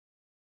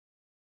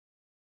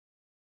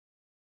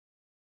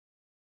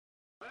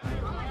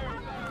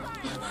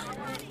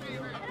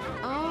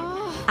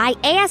I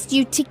asked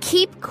you to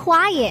keep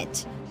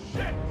quiet.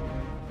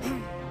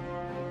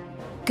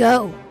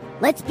 Go.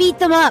 Let's beat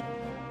them up.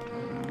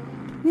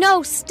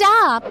 No,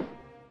 stop.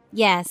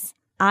 Yes,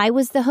 I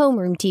was the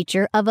homeroom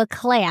teacher of a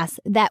class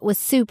that was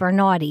super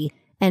naughty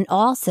and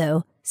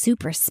also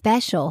super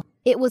special.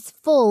 It was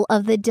full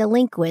of the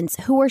delinquents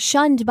who were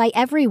shunned by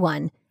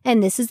everyone.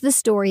 And this is the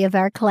story of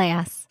our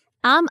class.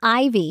 I'm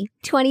Ivy,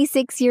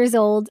 26 years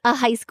old, a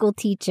high school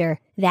teacher.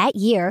 That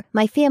year,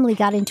 my family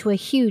got into a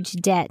huge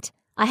debt.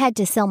 I had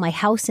to sell my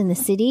house in the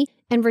city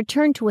and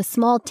return to a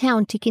small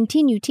town to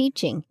continue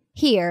teaching.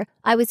 Here,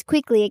 I was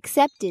quickly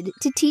accepted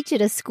to teach at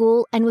a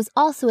school and was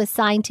also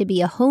assigned to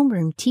be a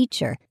homeroom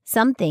teacher,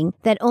 something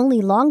that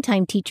only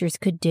longtime teachers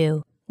could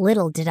do.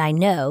 Little did I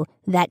know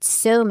that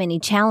so many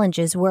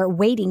challenges were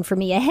waiting for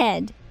me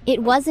ahead.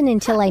 It wasn't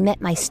until I met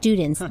my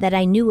students that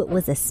I knew it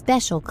was a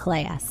special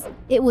class.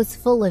 It was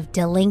full of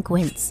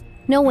delinquents.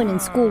 No one in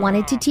school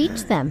wanted to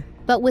teach them.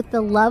 But with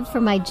the love for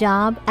my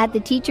job at the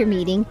teacher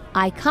meeting,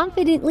 I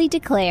confidently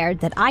declared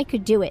that I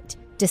could do it,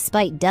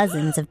 despite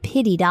dozens of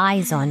pitied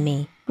eyes on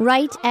me.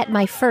 Right at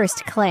my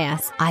first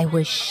class, I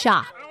was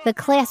shocked. The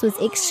class was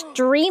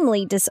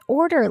extremely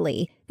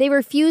disorderly. They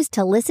refused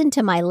to listen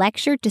to my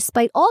lecture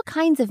despite all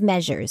kinds of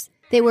measures.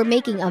 They were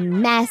making a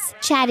mess,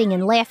 chatting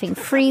and laughing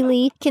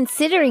freely,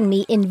 considering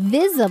me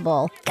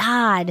invisible.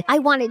 God, I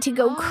wanted to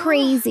go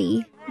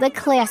crazy. The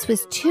class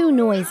was too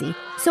noisy,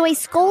 so I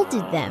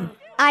scolded them.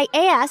 I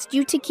asked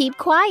you to keep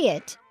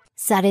quiet.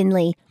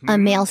 Suddenly, a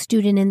male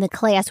student in the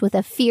class with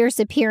a fierce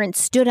appearance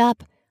stood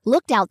up,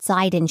 looked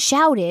outside, and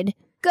shouted,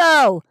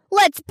 "Go!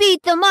 Let's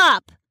beat them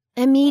up!"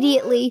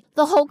 Immediately,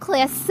 the whole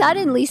class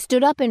suddenly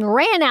stood up and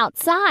ran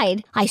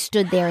outside. I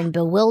stood there in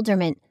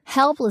bewilderment,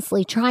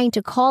 helplessly trying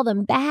to call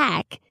them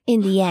back.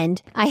 In the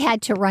end, I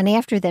had to run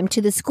after them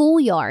to the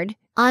schoolyard.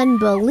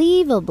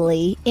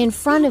 Unbelievably, in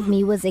front of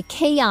me was a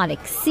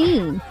chaotic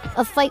scene.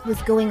 A fight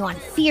was going on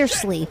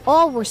fiercely.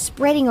 All were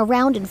spreading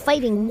around and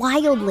fighting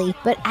wildly,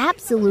 but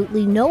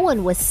absolutely no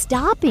one was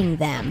stopping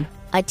them.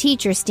 A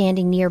teacher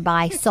standing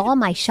nearby saw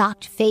my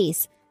shocked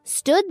face,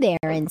 stood there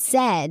and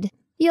said,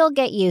 "You'll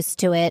get used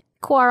to it.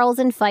 Quarrels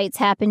and fights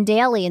happen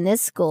daily in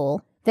this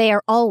school. They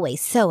are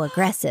always so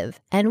aggressive,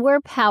 and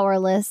we're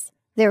powerless.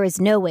 There is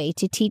no way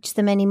to teach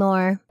them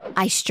anymore."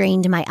 I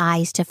strained my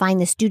eyes to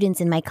find the students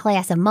in my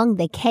class among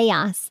the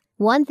chaos.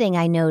 One thing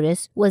I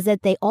noticed was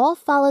that they all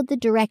followed the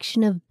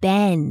direction of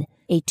Ben,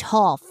 a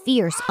tall,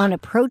 fierce,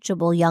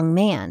 unapproachable young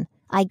man.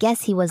 I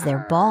guess he was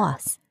their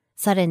boss.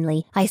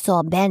 Suddenly, I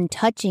saw Ben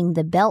touching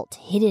the belt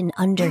hidden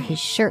under his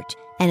shirt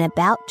and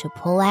about to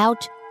pull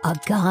out a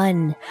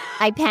gun.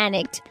 I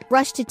panicked,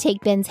 rushed to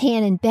take Ben's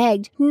hand and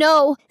begged,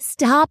 "No,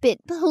 stop it,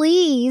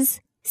 please."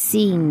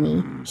 Seeing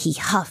me, he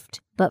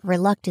huffed, but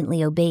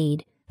reluctantly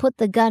obeyed, put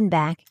the gun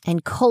back,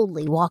 and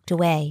coldly walked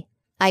away.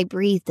 I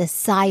breathed a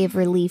sigh of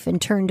relief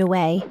and turned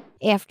away.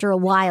 After a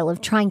while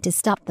of trying to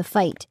stop the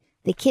fight,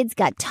 the kids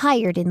got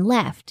tired and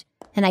left,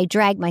 and I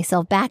dragged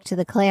myself back to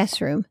the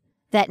classroom.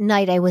 That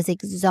night I was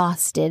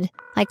exhausted.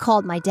 I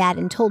called my dad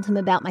and told him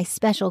about my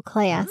special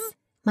class.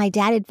 My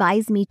dad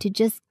advised me to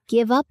just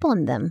give up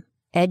on them.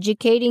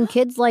 "Educating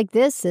kids like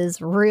this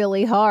is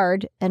really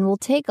hard and will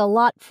take a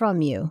lot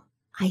from you."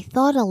 I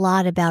thought a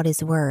lot about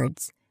his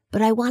words,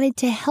 but I wanted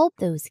to help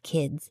those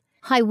kids.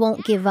 I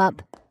won't give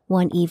up.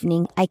 One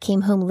evening, I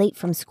came home late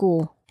from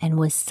school and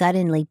was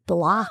suddenly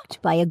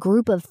blocked by a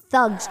group of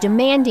thugs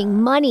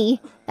demanding money.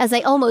 As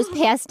I almost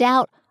passed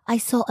out, I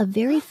saw a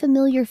very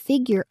familiar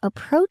figure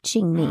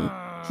approaching me.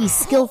 He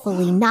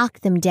skillfully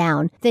knocked them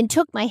down, then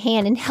took my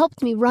hand and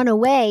helped me run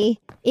away.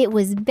 It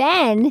was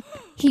Ben.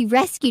 He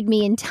rescued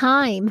me in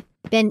time.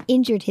 Ben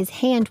injured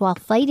his hand while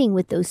fighting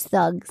with those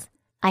thugs.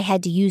 I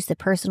had to use the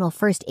personal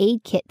first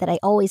aid kit that I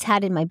always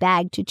had in my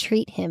bag to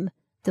treat him.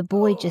 The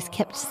boy just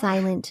kept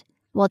silent.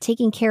 While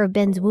taking care of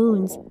Ben's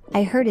wounds,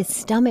 I heard his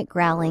stomach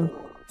growling.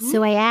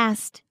 So I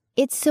asked,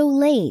 "It's so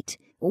late.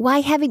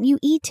 Why haven't you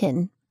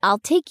eaten? I'll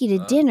take you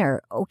to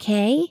dinner,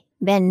 okay?"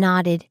 Ben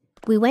nodded.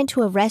 We went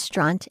to a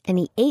restaurant and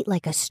he ate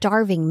like a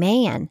starving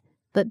man.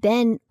 But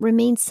Ben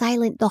remained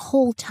silent the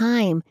whole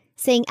time,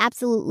 saying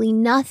absolutely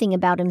nothing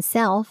about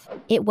himself.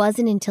 It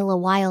wasn't until a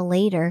while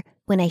later,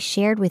 when I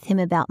shared with him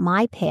about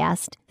my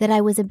past, that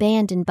I was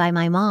abandoned by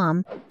my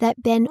mom,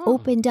 that Ben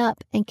opened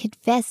up and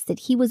confessed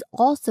that he was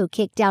also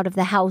kicked out of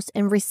the house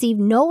and received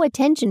no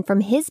attention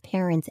from his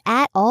parents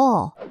at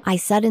all. I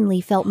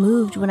suddenly felt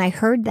moved when I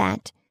heard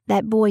that.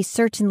 That boy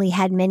certainly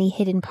had many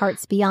hidden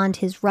parts beyond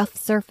his rough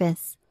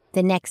surface.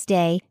 The next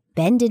day,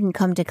 Ben didn't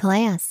come to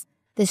class.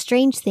 The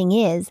strange thing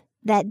is,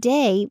 that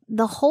day,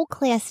 the whole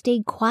class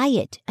stayed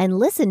quiet and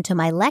listened to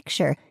my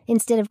lecture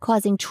instead of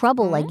causing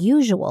trouble like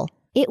usual.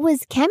 It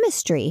was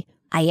chemistry.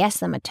 I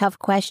asked them a tough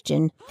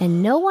question,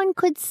 and no one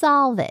could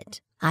solve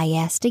it. I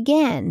asked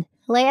again.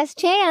 "Last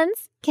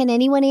chance. Can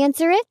anyone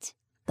answer it?"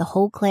 The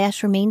whole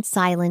class remained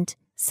silent.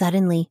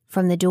 Suddenly,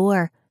 from the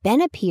door,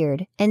 Ben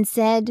appeared and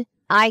said,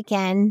 "I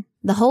can."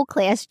 The whole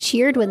class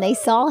cheered when they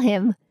saw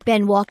him.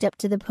 Ben walked up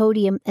to the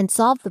podium and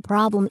solved the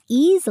problem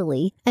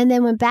easily, and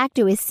then went back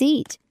to his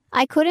seat.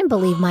 I couldn't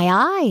believe my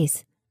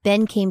eyes.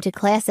 Ben came to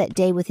class that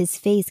day with his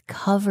face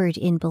covered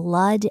in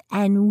blood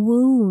and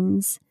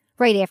wounds.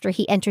 Right after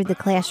he entered the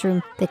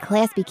classroom, the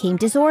class became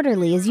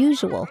disorderly as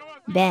usual.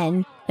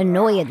 Ben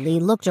annoyedly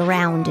looked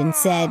around and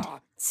said,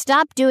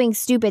 "Stop doing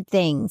stupid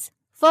things.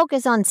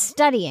 Focus on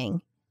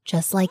studying."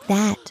 Just like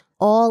that,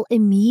 all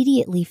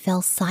immediately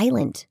fell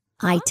silent.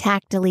 I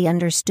tactily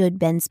understood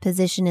Ben's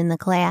position in the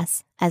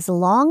class. As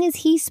long as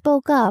he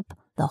spoke up,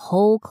 the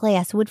whole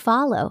class would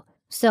follow.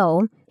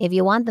 So, if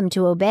you want them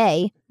to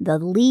obey, the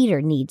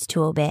leader needs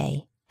to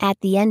obey.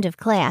 At the end of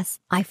class,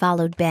 I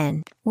followed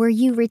Ben. "Were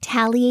you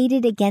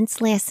retaliated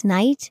against last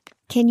night?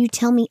 Can you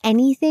tell me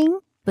anything?"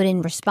 But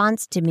in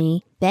response to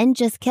me, Ben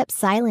just kept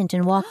silent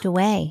and walked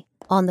away.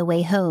 On the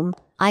way home,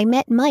 I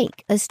met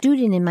Mike, a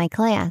student in my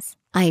class.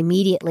 I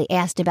immediately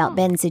asked about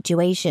Ben's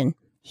situation.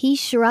 He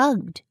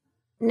shrugged.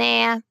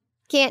 "Nah,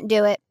 can't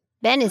do it.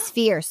 Ben is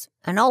fierce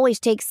and always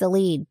takes the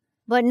lead.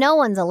 But no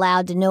one's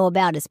allowed to know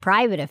about his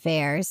private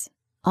affairs."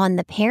 On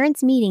the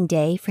parents' meeting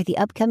day for the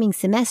upcoming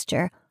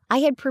semester, I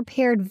had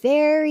prepared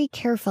very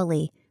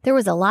carefully. There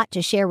was a lot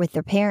to share with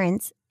their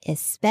parents,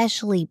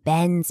 especially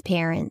Ben's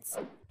parents.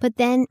 But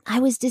then I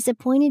was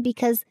disappointed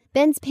because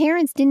Ben's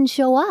parents didn't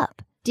show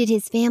up. Did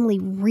his family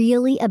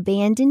really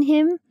abandon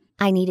him?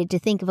 I needed to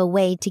think of a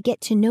way to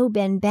get to know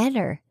Ben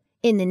better.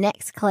 In the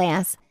next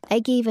class, I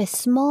gave a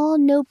small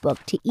notebook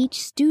to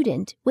each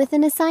student with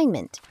an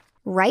assignment.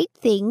 Write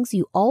things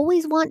you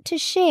always want to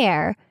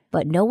share,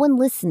 but no one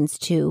listens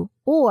to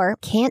or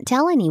can't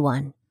tell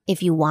anyone.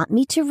 If you want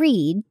me to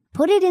read,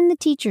 put it in the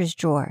teacher's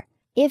drawer.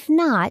 If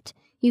not,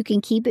 you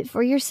can keep it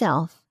for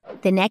yourself.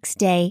 The next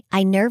day,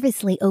 I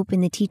nervously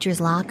opened the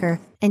teacher's locker,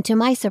 and to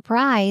my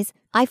surprise,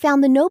 I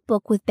found the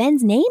notebook with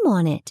Ben's name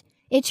on it.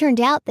 It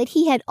turned out that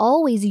he had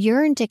always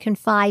yearned to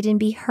confide and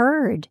be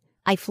heard.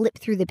 I flipped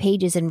through the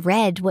pages and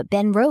read what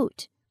Ben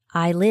wrote.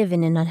 "I live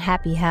in an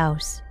unhappy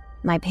house.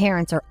 My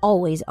parents are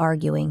always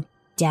arguing.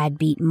 Dad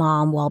beat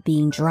Mom while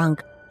being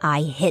drunk.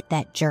 I hit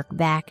that jerk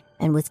back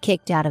and was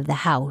kicked out of the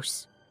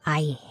house.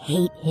 I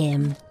hate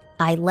him.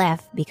 I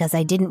left because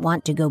I didn't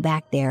want to go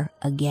back there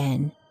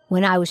again.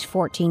 When I was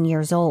 14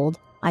 years old,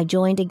 I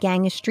joined a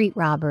gang of street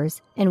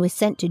robbers and was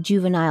sent to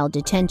juvenile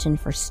detention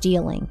for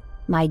stealing.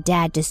 My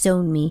dad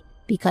disowned me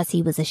because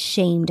he was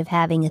ashamed of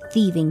having a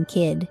thieving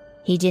kid.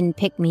 He didn't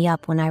pick me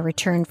up when I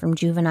returned from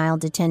juvenile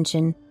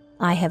detention.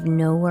 I have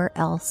nowhere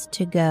else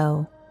to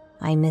go.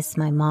 I miss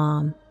my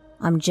mom.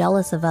 I'm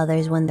jealous of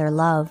others when they're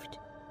loved.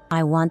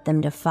 I want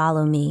them to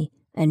follow me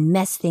and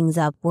mess things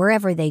up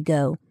wherever they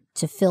go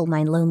to fill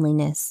my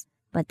loneliness.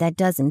 But that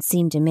doesn't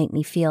seem to make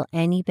me feel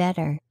any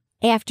better."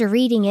 After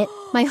reading it,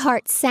 my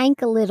heart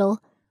sank a little.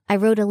 I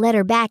wrote a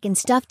letter back and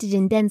stuffed it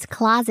in Ben's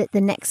closet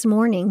the next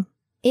morning.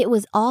 It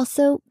was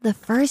also the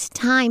first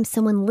time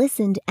someone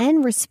listened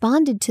and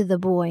responded to the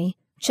boy.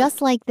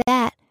 Just like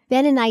that,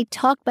 Ben and I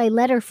talked by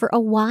letter for a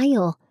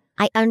while.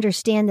 I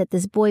understand that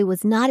this boy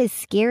was not as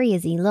scary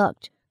as he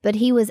looked, but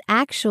he was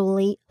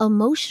actually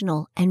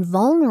emotional and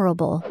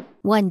vulnerable.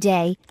 One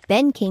day,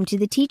 Ben came to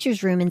the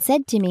teacher's room and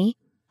said to me,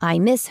 "I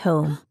miss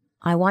home.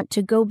 I want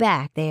to go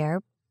back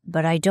there,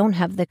 but I don't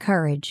have the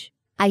courage."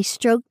 I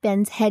stroked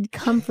Ben's head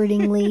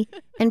comfortingly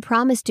and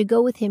promised to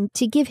go with him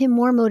to give him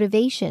more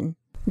motivation.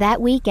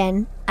 That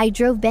weekend, I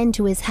drove Ben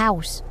to his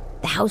house.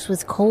 The house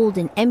was cold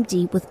and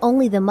empty, with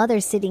only the mother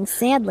sitting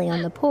sadly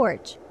on the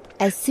porch.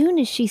 As soon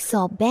as she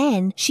saw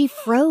Ben, she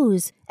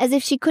froze, as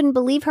if she couldn't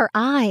believe her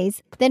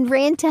eyes, then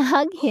ran to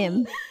hug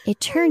him. It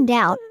turned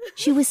out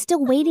she was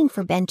still waiting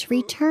for Ben to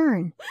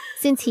return.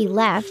 Since he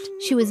left,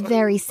 she was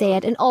very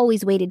sad and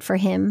always waited for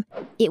him.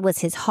 It was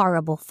his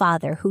horrible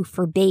father who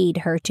forbade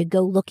her to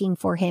go looking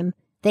for him.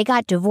 They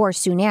got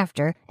divorced soon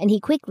after, and he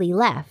quickly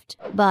left.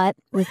 But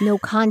with no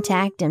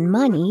contact and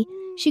money,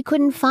 she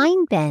couldn't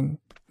find Ben.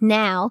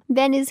 Now,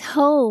 Ben is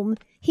home.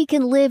 He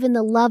can live in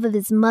the love of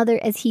his mother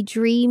as he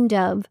dreamed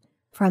of.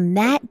 From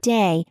that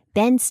day,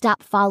 Ben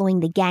stopped following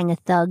the gang of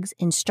thugs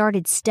and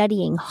started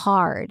studying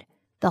hard.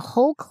 The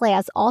whole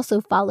class also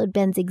followed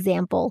Ben's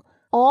example.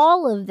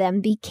 All of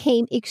them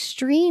became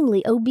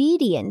extremely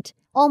obedient.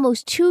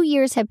 Almost 2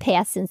 years have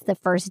passed since the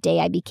first day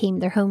I became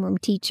their homeroom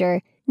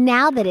teacher.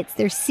 Now that it's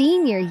their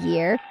senior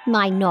year,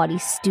 my naughty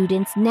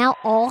students now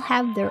all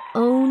have their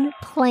own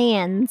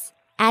plans.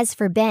 As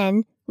for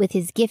Ben, with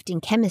his gift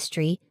in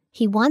chemistry,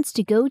 he wants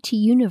to go to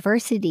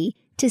university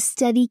to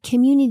study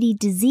community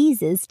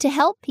diseases to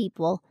help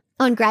people.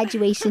 On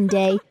graduation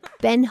day,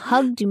 Ben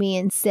hugged me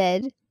and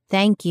said,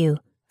 "Thank you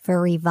for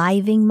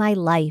reviving my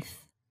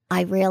life."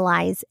 I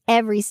realize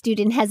every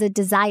student has a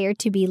desire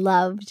to be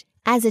loved.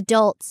 As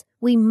adults,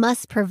 we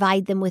must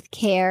provide them with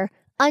care,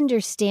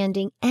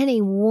 understanding, and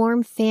a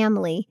warm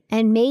family.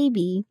 And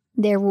maybe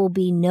there will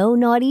be no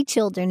naughty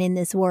children in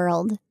this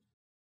world.